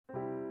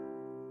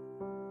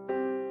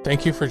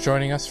Thank you for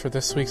joining us for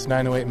this week's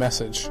 908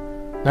 message.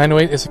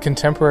 908 is a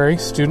contemporary,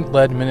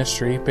 student-led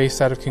ministry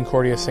based out of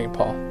Concordia, St.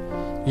 Paul.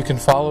 You can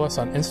follow us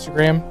on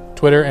Instagram,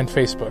 Twitter, and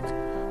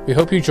Facebook. We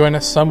hope you join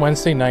us some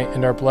Wednesday night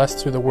and are blessed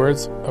through the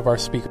words of our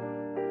speaker.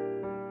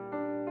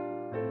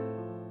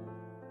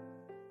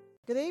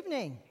 Good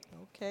evening.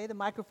 Okay, the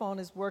microphone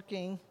is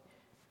working.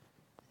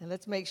 And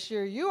let's make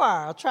sure you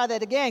are. I'll try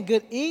that again.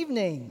 Good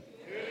evening.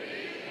 Good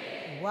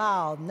evening.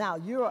 Wow, now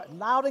you're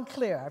loud and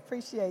clear. I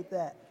appreciate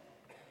that.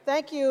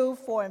 Thank you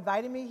for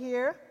inviting me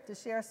here to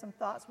share some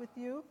thoughts with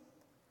you.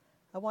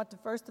 I want to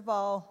first of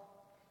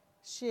all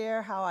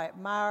share how I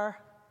admire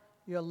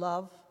your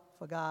love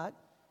for God.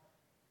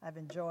 I've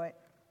enjoyed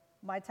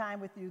my time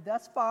with you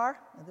thus far,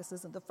 and this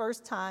isn't the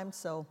first time,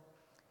 so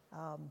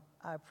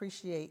I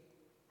appreciate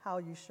how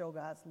you show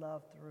God's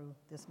love through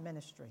this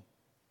ministry.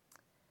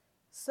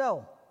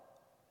 So,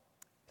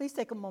 please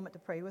take a moment to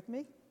pray with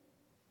me.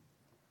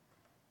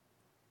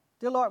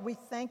 Dear Lord, we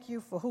thank you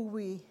for who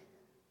we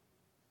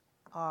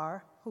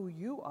are, who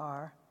you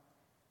are,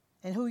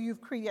 and who you've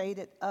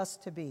created us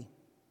to be.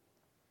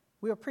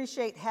 We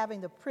appreciate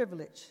having the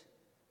privilege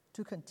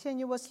to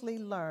continuously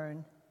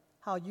learn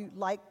how you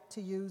like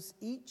to use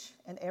each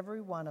and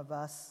every one of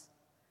us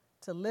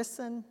to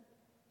listen,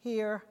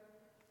 hear,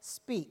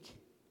 speak,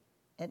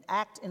 and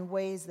act in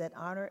ways that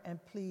honor and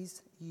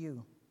please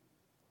you.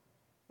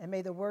 And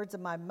may the words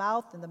of my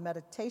mouth and the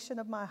meditation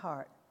of my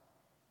heart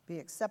be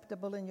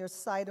acceptable in your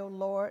sight, O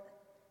Lord,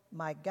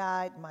 my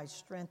guide, my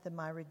strength, and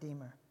my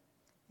redeemer.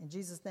 In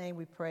Jesus' name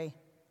we pray,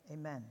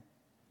 amen.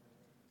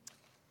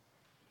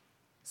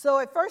 So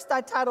at first I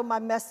titled my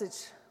message,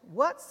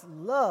 What's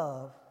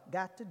Love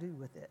Got to Do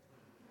with It?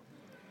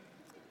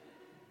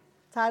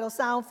 Title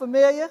sound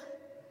familiar?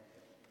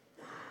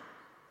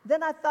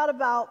 Then I thought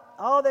about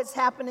all that's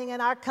happening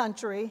in our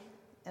country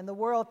and the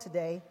world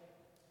today,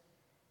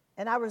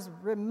 and I was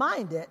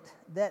reminded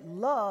that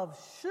love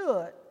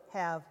should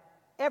have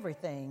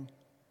everything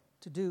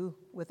to do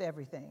with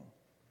everything.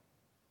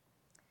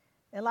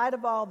 In light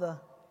of all the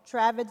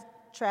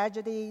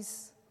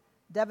tragedies,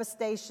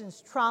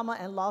 devastations, trauma,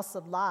 and loss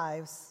of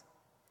lives,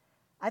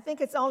 I think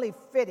it's only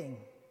fitting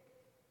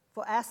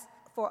for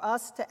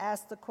us to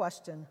ask the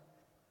question,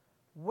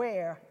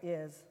 where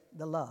is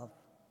the love?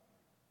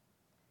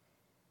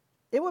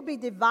 It would be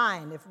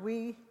divine if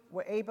we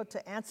were able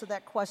to answer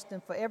that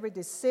question for every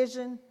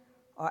decision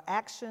or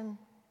action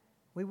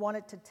we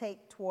wanted to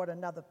take toward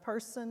another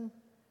person,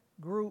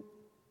 group,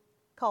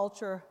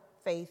 culture,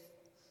 faith,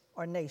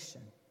 or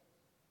nation.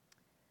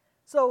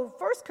 So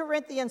 1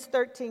 Corinthians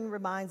 13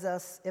 reminds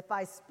us, if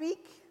I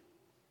speak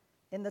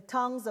in the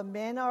tongues of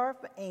men or of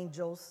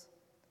angels,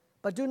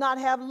 but do not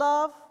have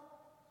love,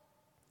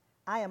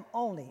 I am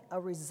only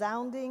a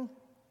resounding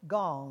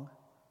gong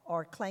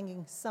or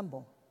clanging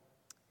cymbal.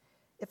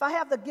 If I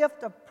have the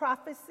gift of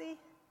prophecy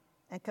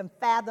and can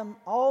fathom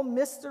all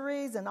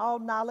mysteries and all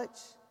knowledge,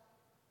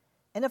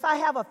 and if I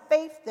have a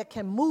faith that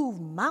can move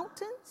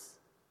mountains,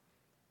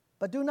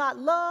 but do not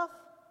love,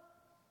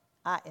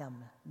 I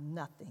am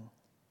nothing.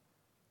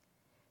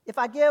 If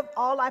I give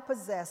all I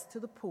possess to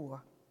the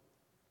poor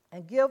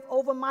and give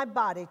over my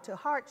body to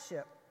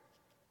hardship,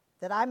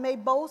 that I may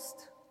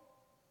boast,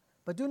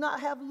 but do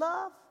not have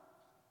love,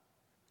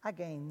 I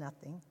gain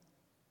nothing.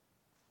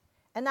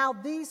 And now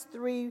these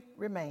three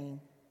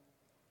remain,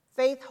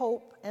 faith,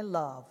 hope, and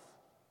love.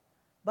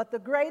 But the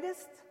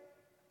greatest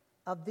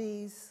of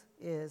these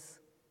is,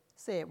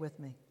 say it with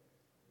me,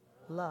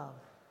 love.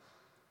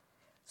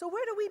 So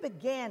where do we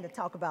begin to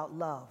talk about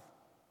love?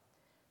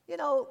 You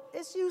know,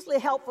 it's usually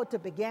helpful to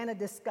begin a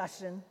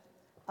discussion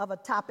of a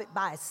topic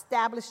by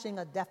establishing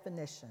a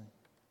definition.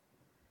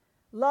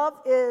 Love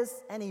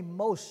is an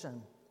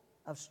emotion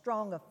of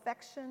strong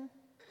affection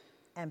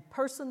and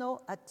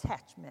personal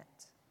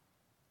attachment.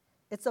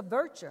 It's a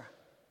virtue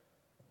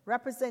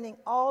representing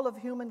all of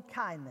human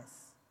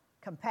kindness,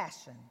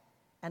 compassion,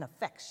 and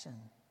affection.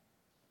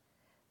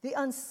 The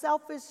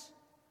unselfish,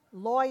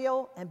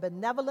 loyal, and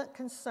benevolent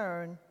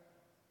concern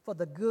for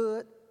the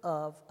good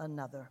of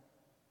another.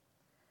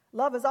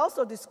 Love is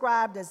also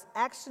described as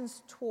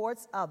actions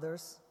towards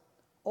others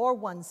or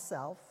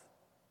oneself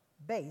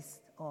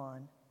based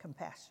on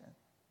compassion.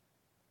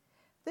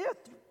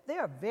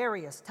 There are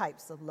various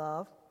types of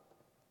love.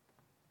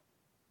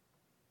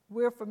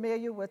 We're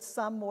familiar with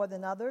some more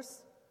than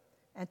others,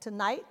 and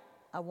tonight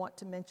I want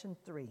to mention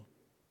three.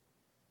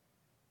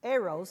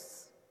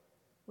 Eros,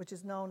 which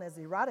is known as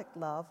erotic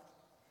love,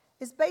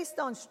 is based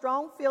on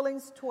strong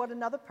feelings toward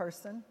another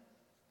person.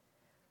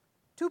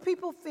 Two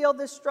people feel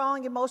this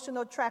strong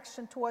emotional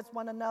attraction towards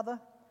one another,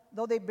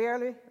 though they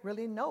barely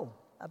really know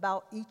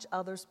about each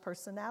other's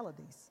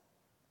personalities.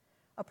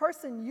 A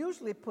person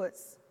usually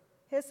puts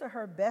his or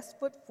her best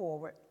foot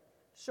forward,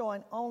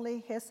 showing only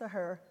his or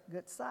her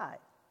good side.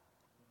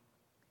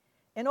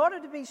 In order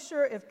to be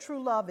sure if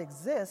true love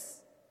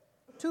exists,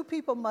 two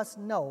people must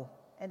know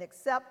and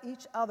accept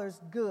each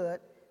other's good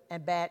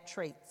and bad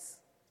traits.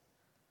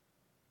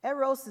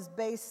 Eros is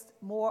based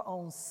more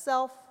on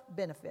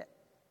self-benefit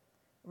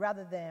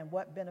rather than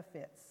what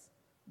benefits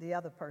the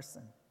other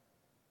person.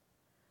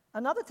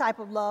 Another type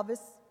of love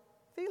is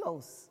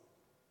philos,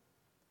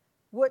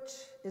 which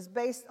is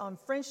based on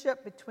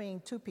friendship between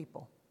two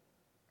people.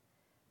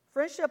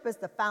 Friendship is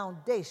the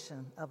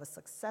foundation of a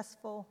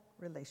successful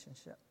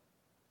relationship.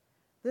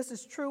 This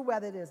is true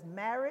whether it is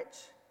marriage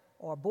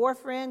or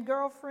boyfriend,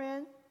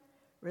 girlfriend,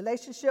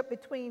 relationship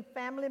between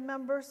family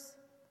members,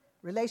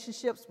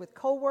 relationships with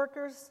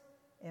coworkers,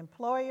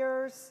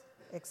 employers,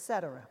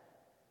 etc.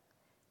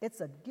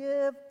 It's a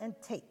give and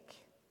take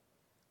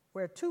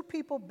where two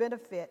people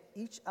benefit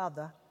each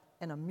other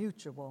in a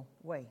mutual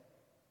way.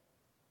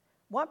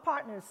 One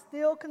partner is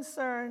still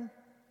concerned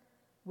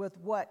with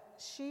what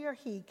she or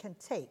he can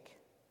take,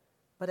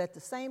 but at the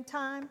same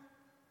time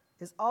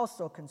is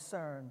also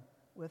concerned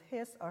with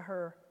his or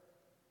her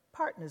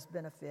partner's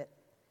benefit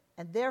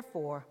and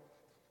therefore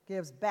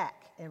gives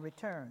back in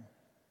return.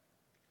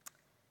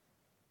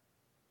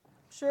 I'm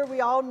sure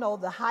we all know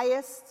the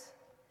highest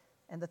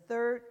and the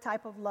third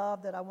type of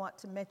love that I want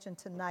to mention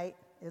tonight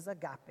is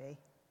agape,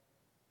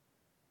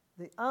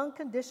 the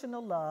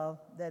unconditional love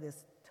that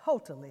is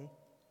totally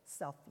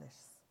selfless.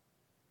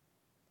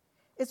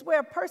 It's where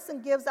a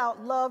person gives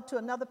out love to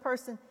another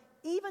person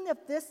even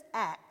if this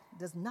act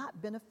does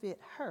not benefit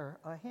her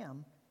or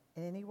him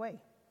in any way.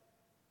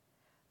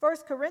 1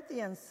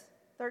 Corinthians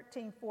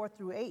 13, 4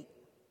 through 8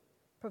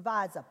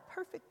 provides a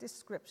perfect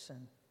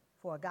description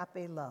for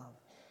agape love.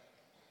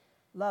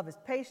 Love is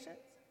patient.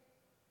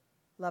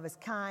 Love is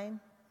kind.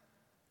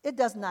 It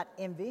does not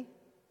envy.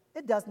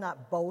 It does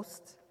not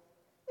boast.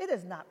 It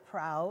is not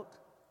proud.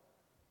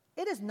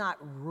 It is not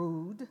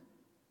rude.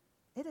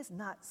 It is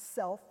not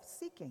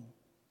self-seeking.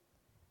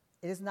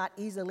 It is not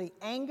easily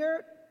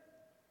angered.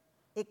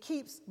 It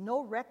keeps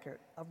no record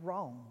of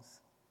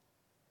wrongs.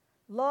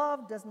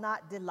 Love does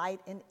not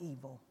delight in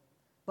evil,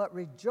 but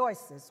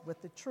rejoices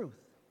with the truth.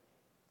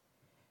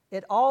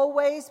 It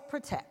always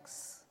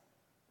protects,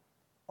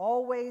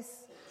 always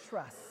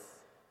trusts,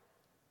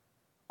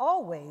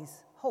 always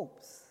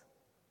hopes,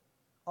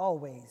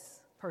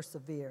 always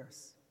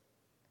perseveres.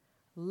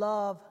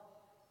 Love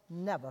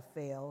never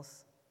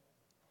fails.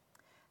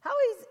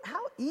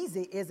 How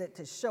easy is it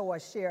to show or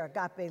share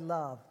agape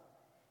love?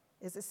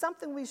 Is it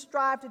something we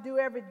strive to do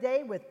every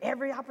day with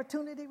every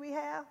opportunity we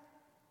have?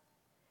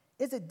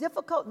 Is it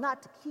difficult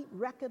not to keep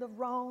record of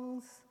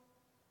wrongs,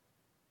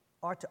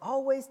 or to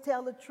always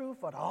tell the truth,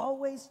 or to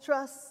always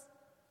trust,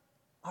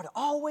 or to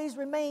always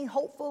remain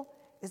hopeful?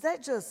 Is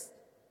that just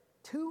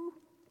too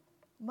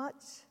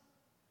much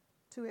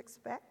to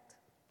expect?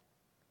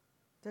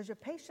 Does your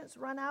patience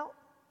run out?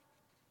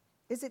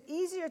 Is it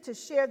easier to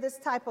share this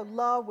type of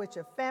love with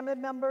your family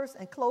members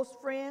and close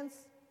friends?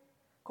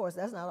 Of course,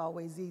 that's not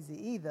always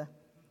easy either.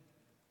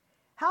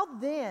 How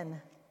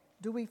then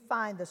do we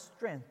find the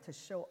strength to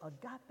show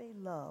agape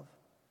love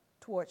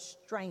towards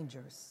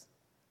strangers,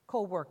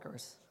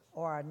 co-workers,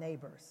 or our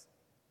neighbors?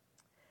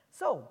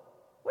 So,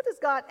 what does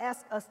God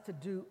ask us to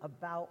do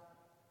about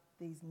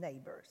these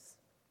neighbors?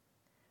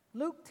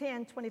 Luke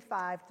 10,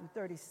 25 through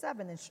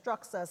 37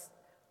 instructs us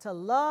to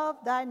love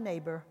thy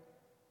neighbor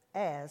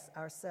as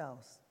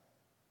ourselves.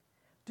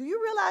 Do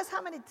you realize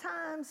how many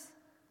times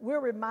we're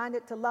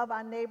reminded to love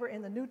our neighbor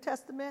in the New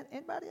Testament?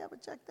 Anybody ever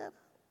check that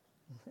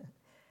out?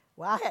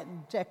 Well, I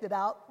hadn't checked it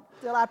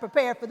out till I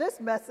prepared for this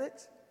message.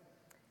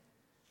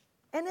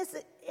 And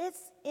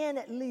it's in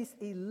at least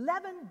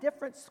 11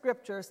 different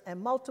scriptures and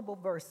multiple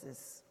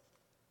verses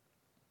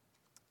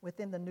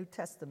within the New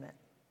Testament.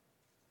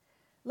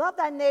 Love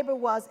thy neighbor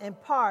was, in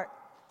part,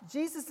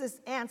 Jesus'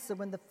 answer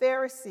when the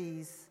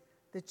Pharisees,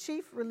 the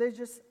chief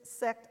religious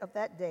sect of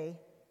that day,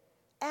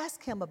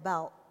 asked him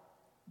about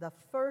the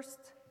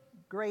first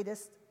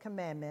greatest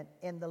commandment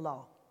in the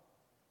law.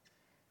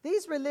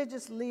 These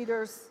religious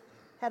leaders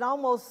had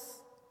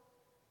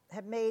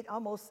made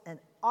almost an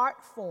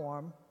art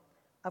form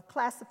of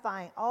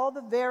classifying all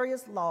the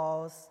various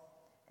laws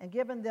and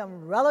giving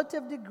them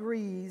relative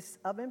degrees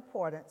of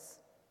importance.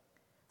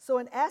 So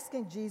in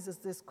asking Jesus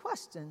this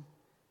question,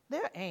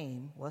 their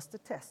aim was to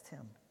test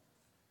him.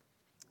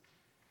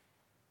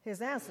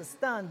 His answer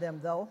stunned them,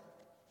 though.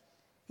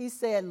 He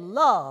said,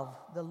 love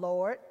the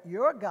Lord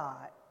your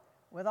God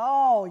with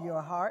all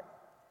your heart,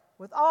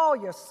 with all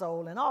your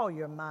soul, and all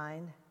your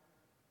mind.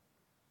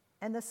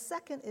 And the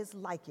second is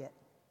like it.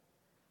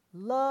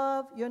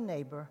 Love your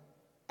neighbor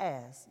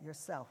as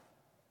yourself.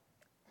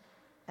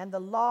 And the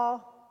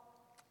law,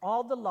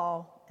 all the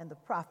law and the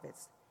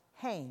prophets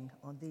hang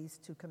on these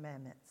two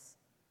commandments.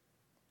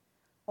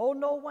 Owe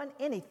no one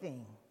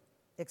anything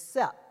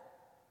except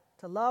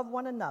to love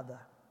one another.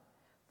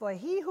 For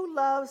he who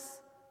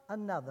loves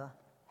another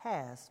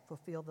has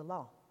fulfilled the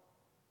law.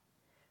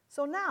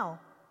 So now,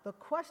 the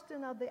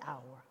question of the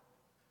hour: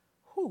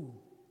 who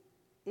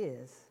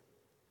is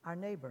our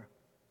neighbor?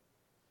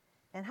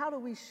 And how do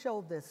we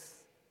show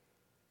this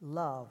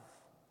love?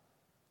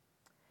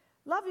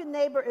 Love your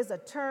neighbor is a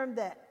term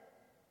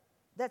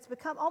that's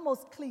become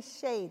almost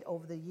cliched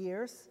over the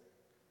years.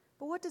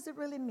 But what does it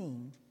really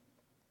mean?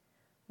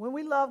 When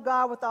we love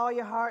God with all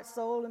your heart,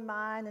 soul, and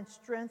mind and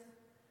strength,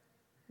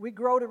 we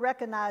grow to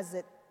recognize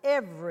that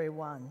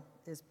everyone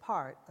is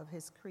part of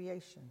his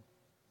creation.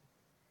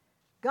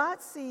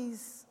 God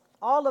sees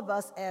all of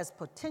us as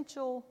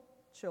potential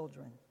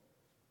children.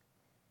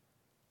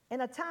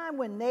 In a time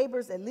when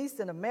neighbors, at least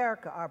in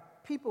America, are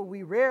people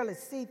we rarely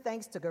see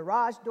thanks to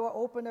garage door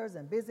openers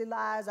and busy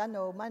lives, I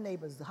know my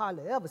neighbors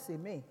hardly ever see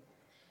me.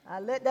 I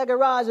let that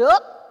garage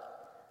up,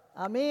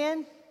 I'm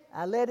in,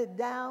 I let it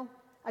down.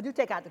 I do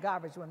take out the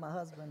garbage when my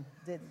husband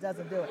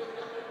doesn't do it.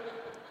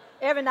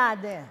 Every now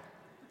and then.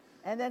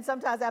 And then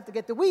sometimes I have to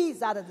get the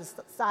weeds out of the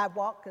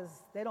sidewalk because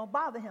they don't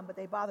bother him, but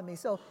they bother me.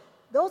 So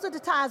those are the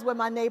times when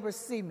my neighbors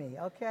see me,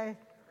 okay?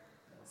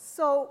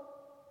 So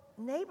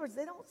neighbors,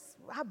 they don't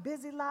have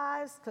busy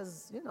lives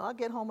because, you know, I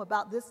get home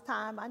about this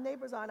time. My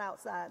neighbors aren't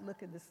outside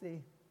looking to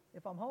see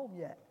if I'm home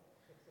yet.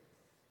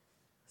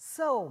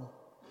 So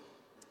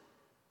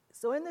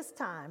in this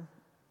time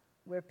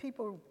where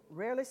people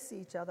rarely see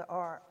each other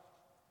or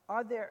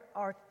are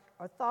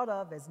thought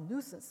of as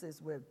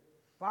nuisances with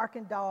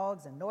barking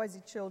dogs and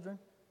noisy children,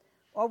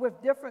 or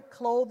with different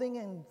clothing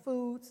and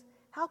foods,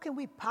 how can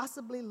we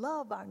possibly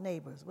love our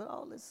neighbors with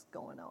all this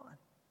going on?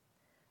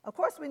 Of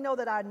course, we know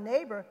that our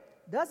neighbor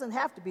doesn't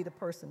have to be the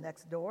person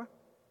next door.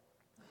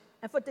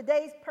 And for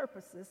today's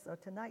purposes, or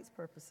tonight's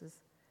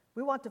purposes,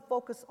 we want to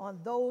focus on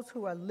those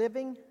who are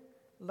living,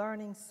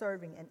 learning,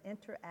 serving, and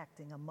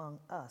interacting among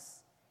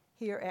us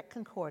here at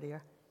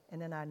Concordia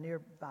and in our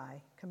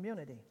nearby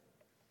community.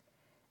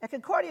 At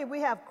Concordia,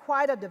 we have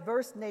quite a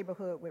diverse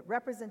neighborhood with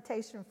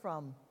representation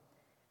from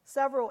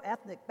several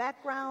ethnic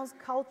backgrounds,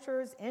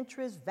 cultures,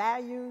 interests,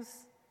 values,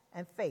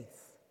 and faiths.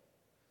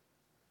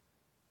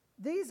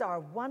 These are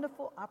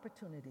wonderful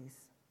opportunities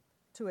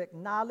to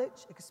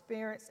acknowledge,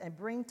 experience, and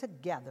bring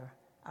together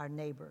our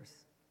neighbors.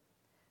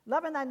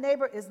 Loving our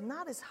neighbor is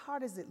not as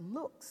hard as it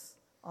looks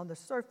on the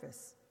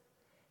surface.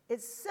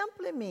 It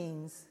simply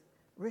means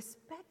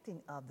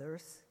respecting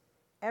others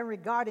and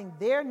regarding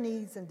their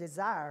needs and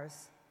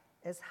desires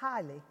as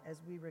highly as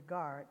we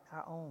regard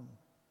our own.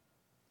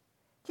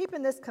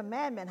 Keeping this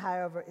commandment,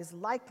 however, is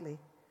likely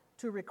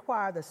to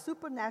require the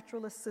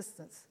supernatural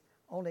assistance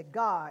only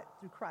God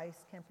through Christ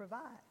can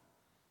provide.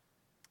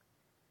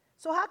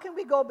 So how can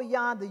we go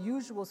beyond the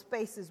usual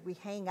spaces we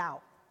hang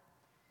out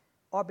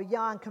or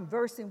beyond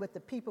conversing with the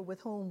people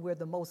with whom we're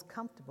the most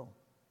comfortable?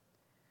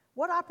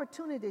 What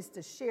opportunities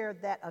to share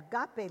that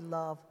agape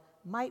love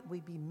might we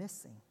be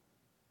missing?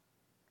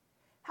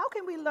 How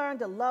can we learn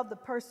to love the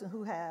person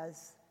who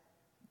has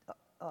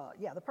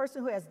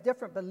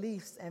different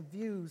beliefs and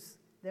views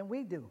than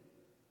we do,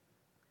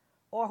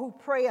 or who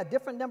pray a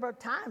different number of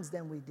times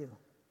than we do?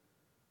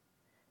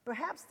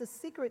 Perhaps the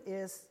secret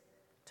is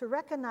to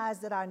recognize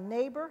that our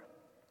neighbor,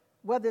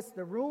 whether it's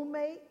the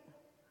roommate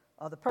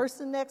or the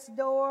person next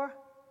door,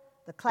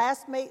 the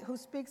classmate who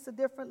speaks a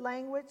different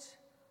language,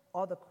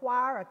 or the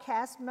choir or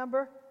cast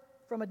member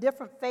from a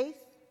different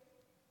faith,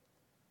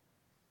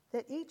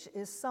 that each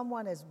is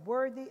someone as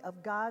worthy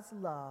of God's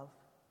love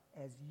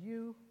as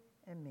you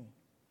and me.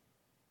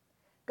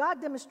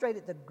 God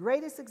demonstrated the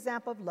greatest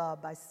example of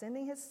love by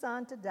sending his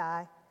son to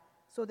die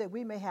so that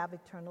we may have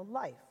eternal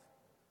life.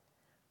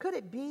 Could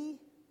it be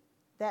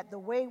that the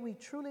way we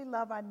truly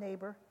love our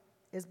neighbor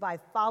is by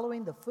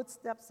following the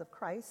footsteps of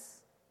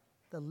Christ,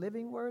 the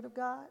living word of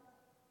God?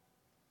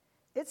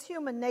 It's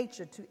human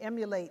nature to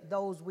emulate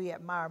those we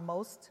admire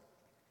most.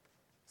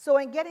 So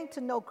in getting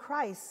to know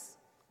Christ,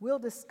 we'll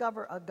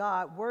discover a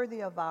God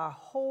worthy of our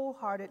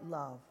wholehearted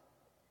love,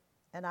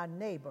 and our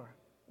neighbor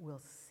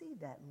will see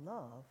that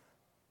love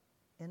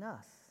in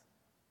us.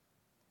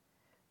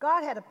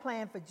 God had a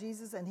plan for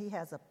Jesus, and he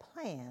has a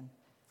plan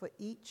for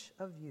each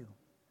of you.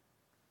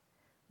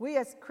 We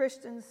as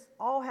Christians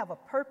all have a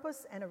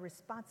purpose and a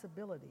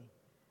responsibility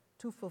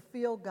to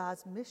fulfill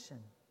God's mission.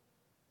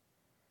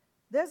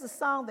 There's a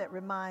song that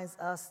reminds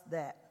us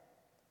that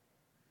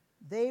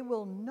they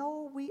will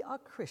know we are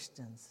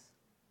Christians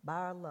by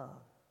our love.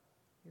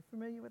 You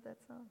familiar with that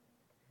song?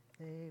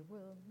 They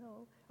will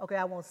know. Okay,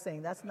 I won't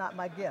sing. That's not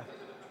my gift.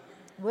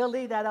 We'll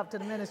leave that up to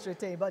the ministry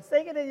team, but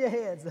sing it in your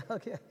heads,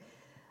 okay?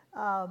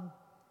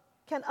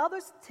 Can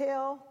others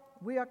tell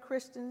we are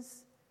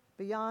Christians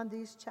beyond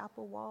these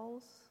chapel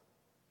walls?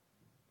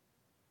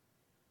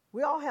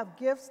 We all have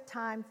gifts,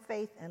 time,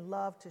 faith, and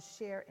love to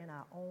share in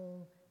our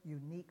own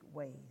unique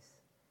ways.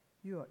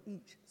 You are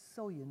each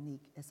so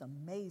unique. It's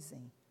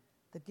amazing,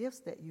 the gifts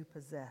that you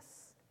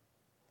possess.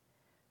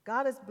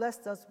 God has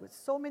blessed us with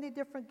so many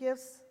different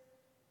gifts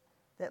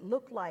that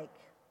look like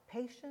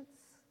patience,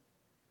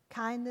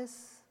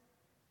 kindness,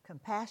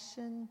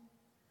 compassion,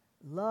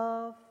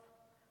 love,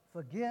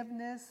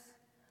 forgiveness,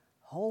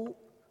 hope,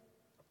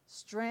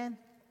 strength.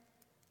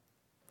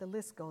 The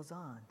list goes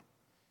on.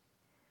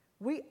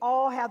 We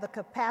all have the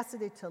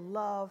capacity to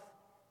love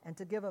and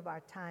to give of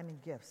our time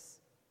and gifts.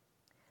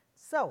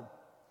 So,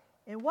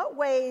 in what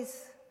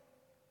ways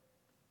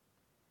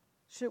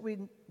should we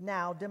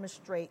now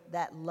demonstrate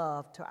that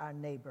love to our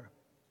neighbor?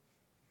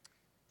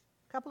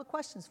 A couple of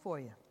questions for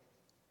you.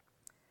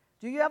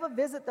 Do you ever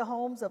visit the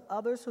homes of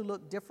others who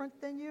look different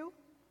than you?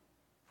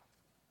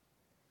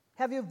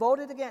 Have you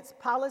voted against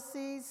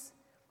policies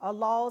or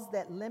laws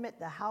that limit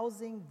the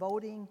housing,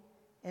 voting,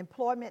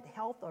 employment,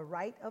 health, or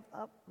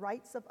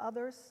rights of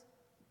others?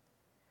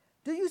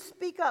 Do you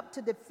speak up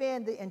to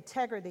defend the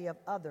integrity of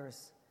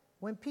others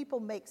when people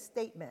make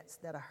statements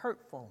that are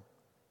hurtful,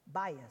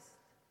 biased,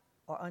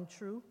 or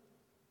untrue?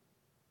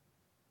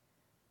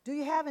 Do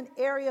you have an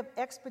area of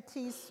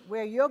expertise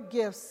where your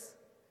gifts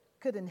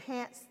could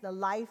enhance the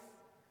life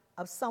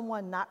of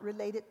someone not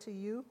related to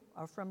you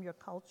or from your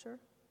culture?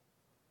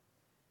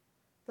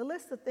 The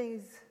list of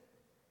things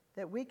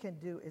that we can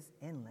do is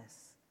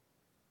endless.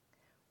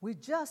 We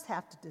just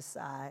have to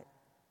decide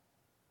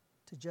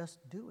to just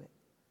do it.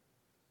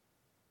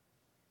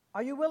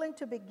 Are you willing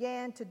to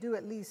begin to do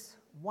at least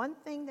one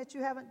thing that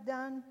you haven't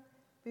done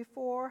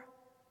before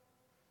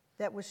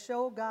that would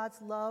show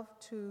God's love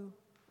to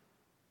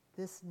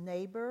this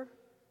neighbor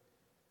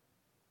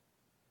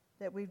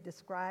that we've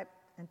described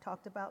and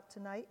talked about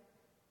tonight?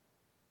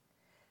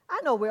 I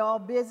know we're all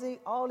busy,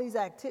 all these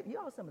activities. You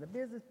know some of the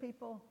business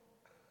people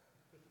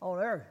on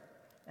earth,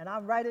 and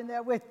I'm right in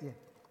there with you.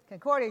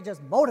 Concordia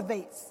just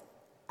motivates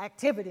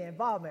activity,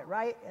 involvement,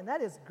 right? And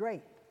that is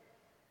great.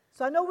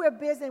 So I know we're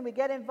busy and we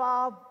get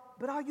involved,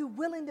 but are you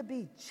willing to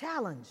be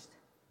challenged,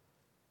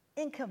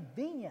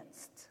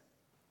 inconvenienced,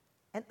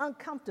 and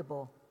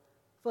uncomfortable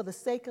for the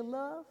sake of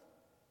love?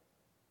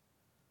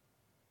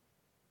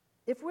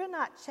 If we're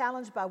not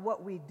challenged by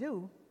what we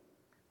do,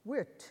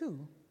 we're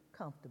too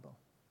comfortable.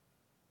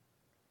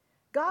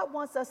 God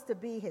wants us to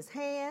be his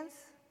hands,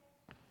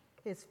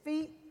 his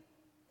feet,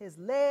 his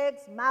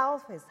legs,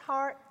 mouth, his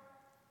heart.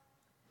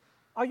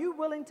 Are you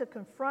willing to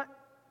confront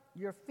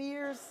your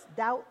fears,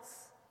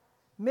 doubts,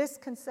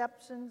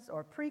 misconceptions,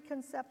 or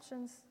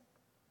preconceptions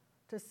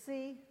to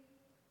see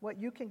what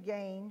you can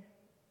gain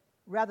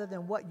rather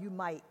than what you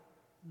might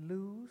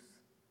lose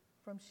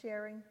from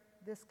sharing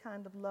this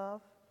kind of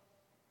love?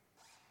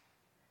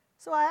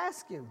 So I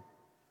ask you,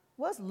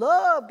 what's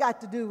love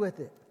got to do with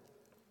it?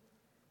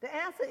 The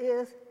answer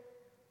is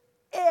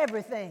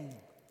everything.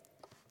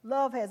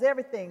 Love has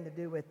everything to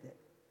do with it.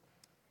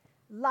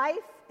 Life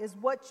is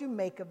what you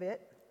make of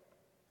it,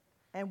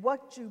 and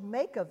what you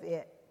make of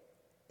it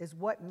is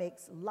what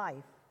makes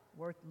life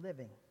worth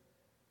living.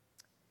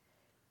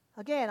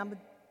 Again,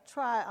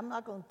 I'm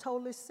not going to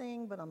totally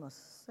sing, but I'm going to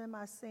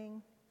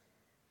semi-sing.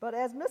 But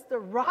as Mr.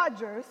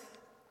 Rogers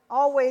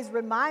always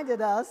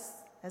reminded us,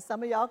 and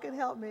some of y'all can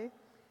help me,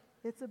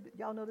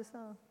 y'all know the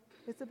song?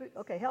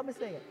 Okay, help me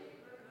sing it.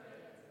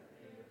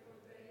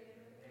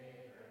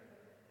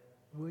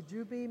 Would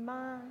you be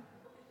mine?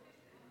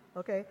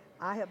 Okay,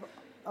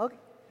 okay,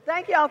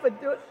 thank y'all for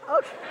doing,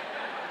 okay.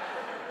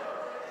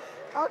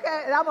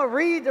 Okay, and I'm going to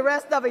read the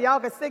rest of it. Y'all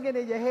can sing it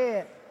in your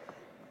head.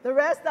 The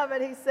rest of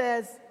it, he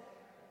says,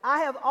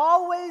 I have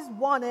always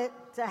wanted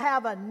to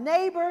have a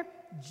neighbor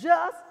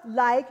just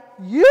like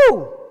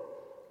you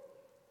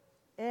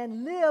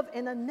and live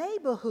in a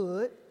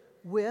neighborhood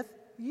with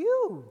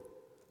you.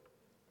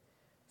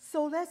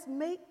 So let's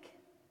make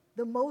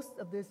the most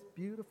of this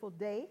beautiful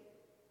day.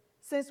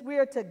 Since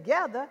we're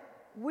together,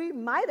 we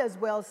might as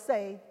well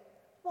say,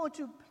 won't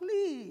you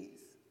please,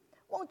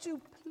 won't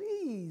you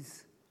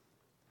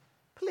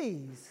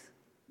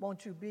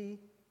be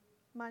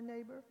my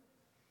neighbor?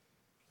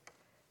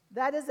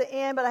 That is the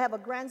end, but I have a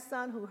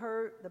grandson who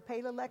heard the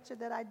Pela lecture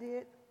that I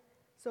did.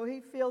 So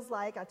he feels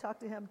like, I talked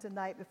to him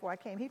tonight before I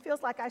came, he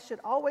feels like I should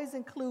always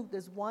include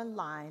this one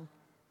line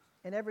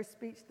in every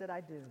speech that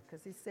I do.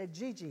 Because he said,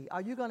 Gigi,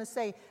 are you going to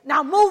say,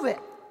 now move it?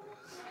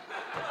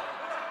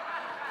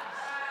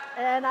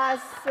 And I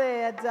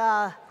said,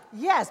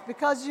 yes,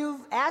 because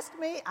you've asked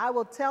me, I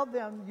will tell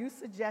them you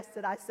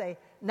suggested I say,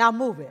 now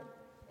move it.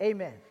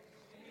 Amen.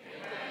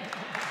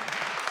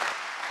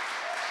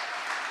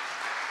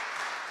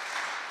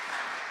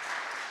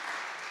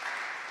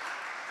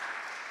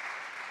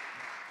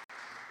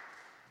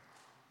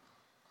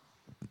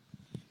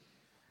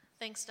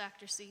 Thanks,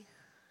 Dr. C.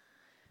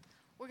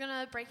 We're going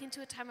to break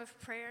into a time of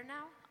prayer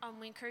now.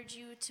 We encourage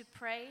you to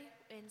pray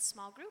in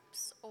small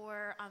groups,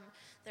 or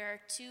there are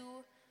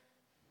two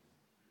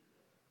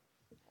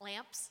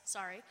lamps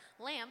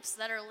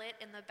that are lit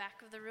in the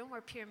back of the room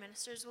where peer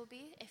ministers will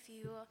be. If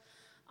you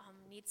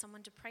need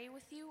someone to pray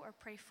with you or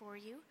pray for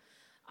you,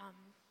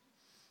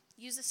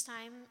 use this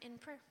time in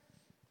prayer.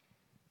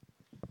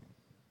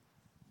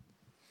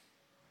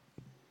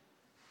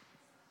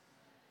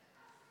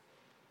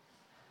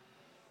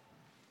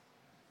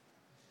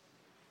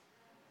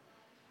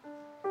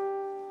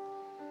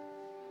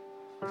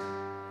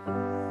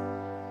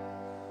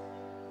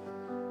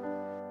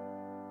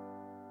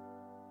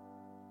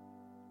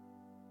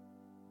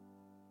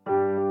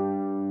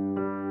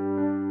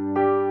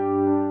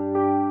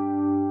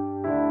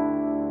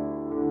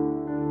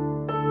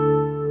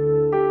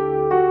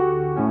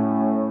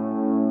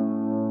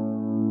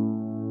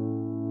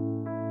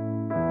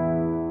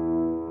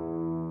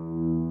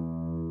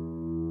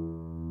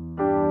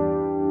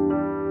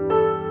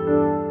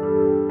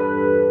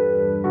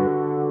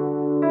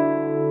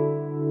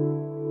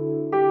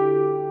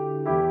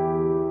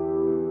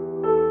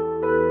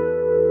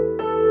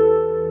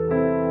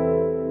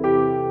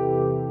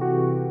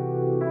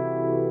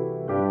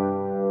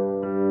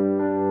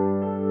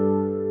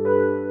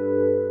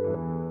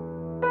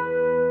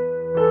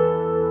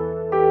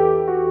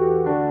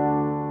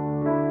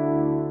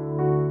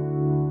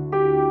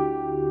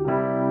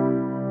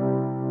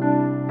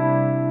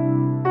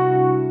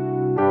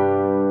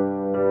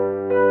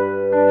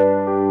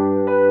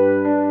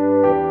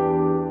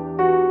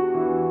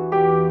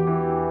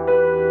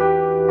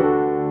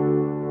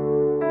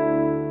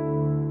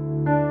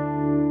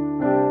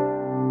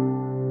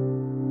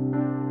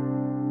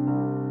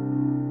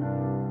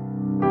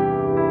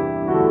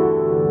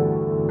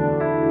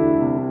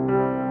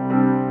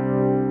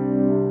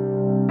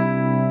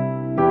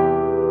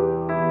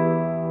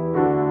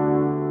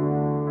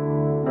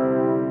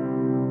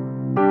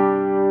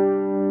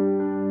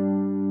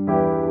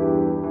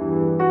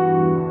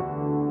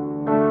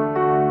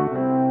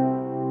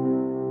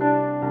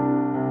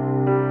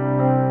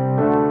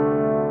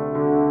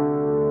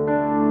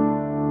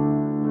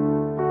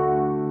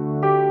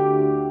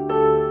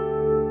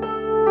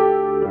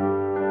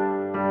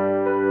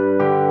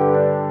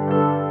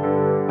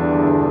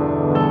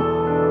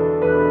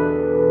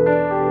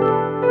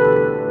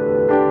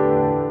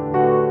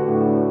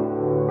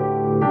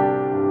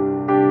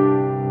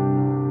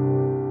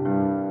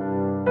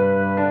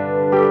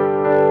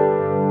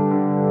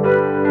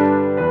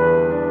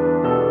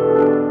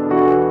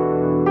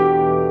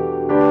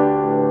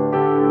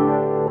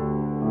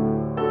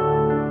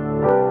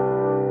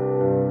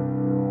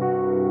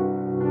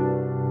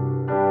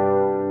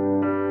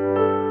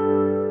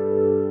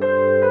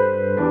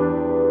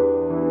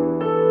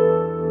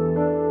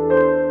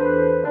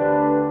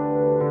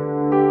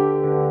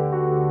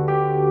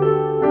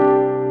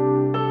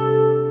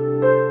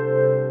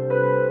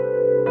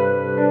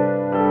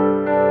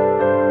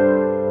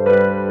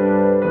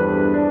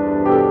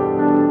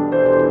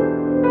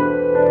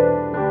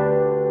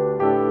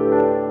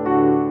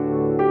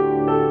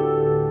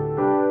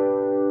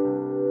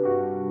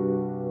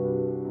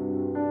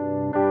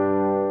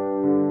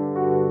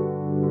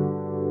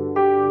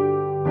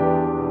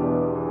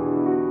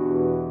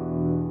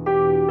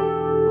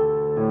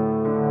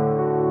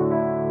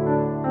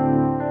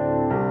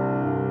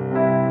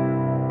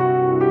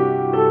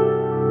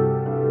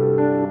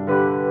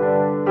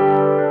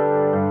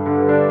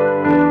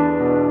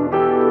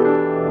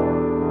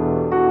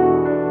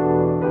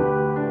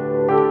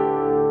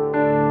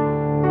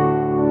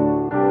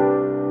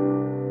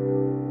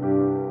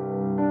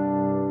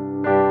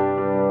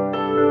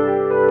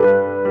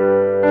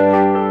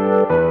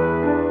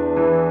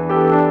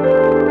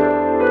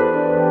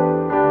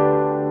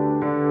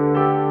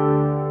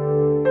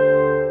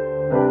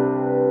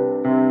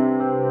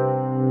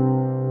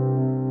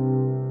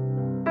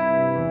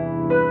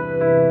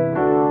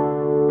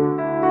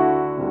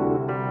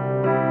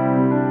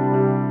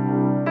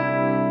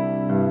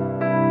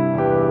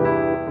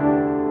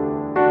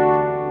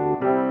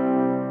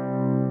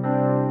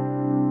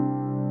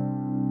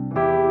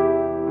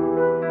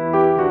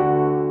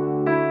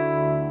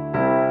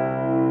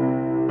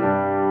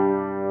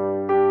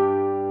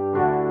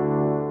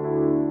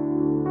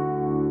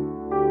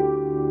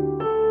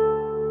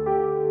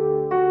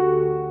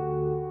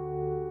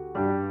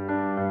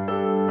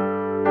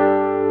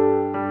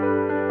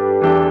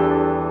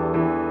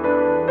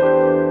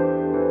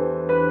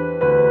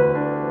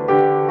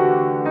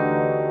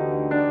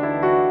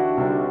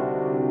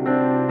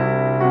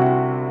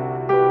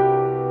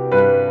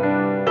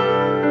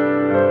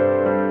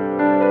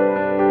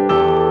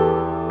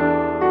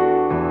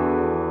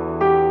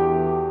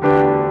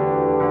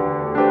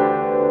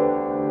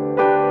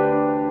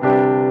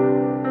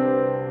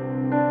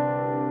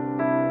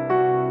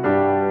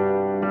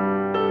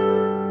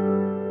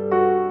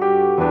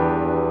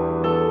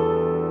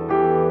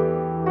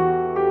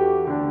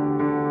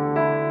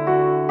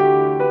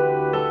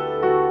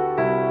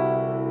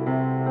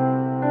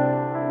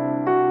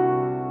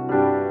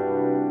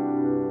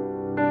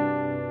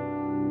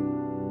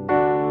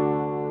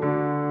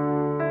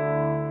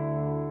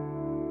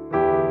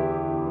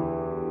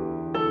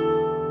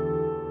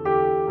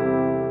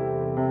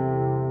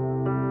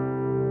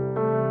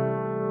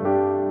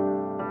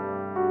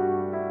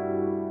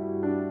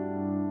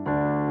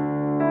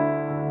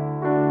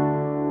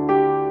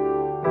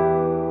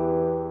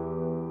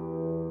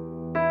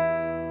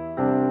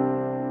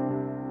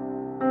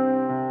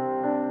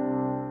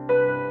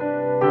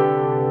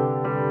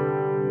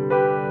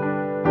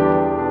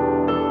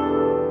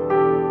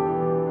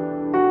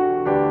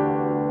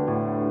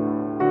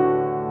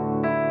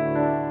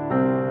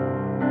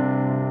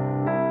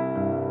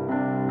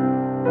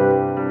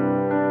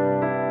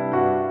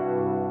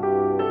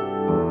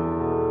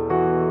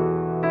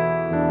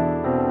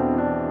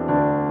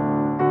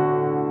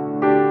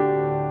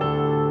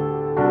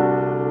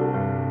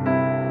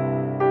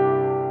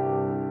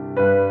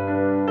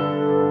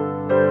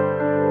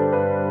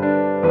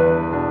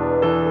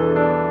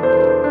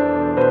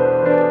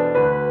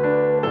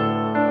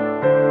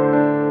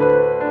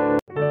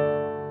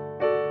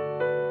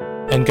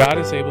 And God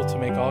is able to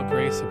make all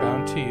grace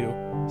abound to you,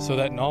 so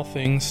that in all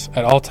things,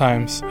 at all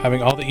times,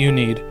 having all that you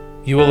need,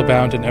 you will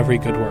abound in every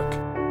good work.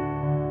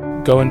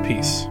 Go in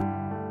peace.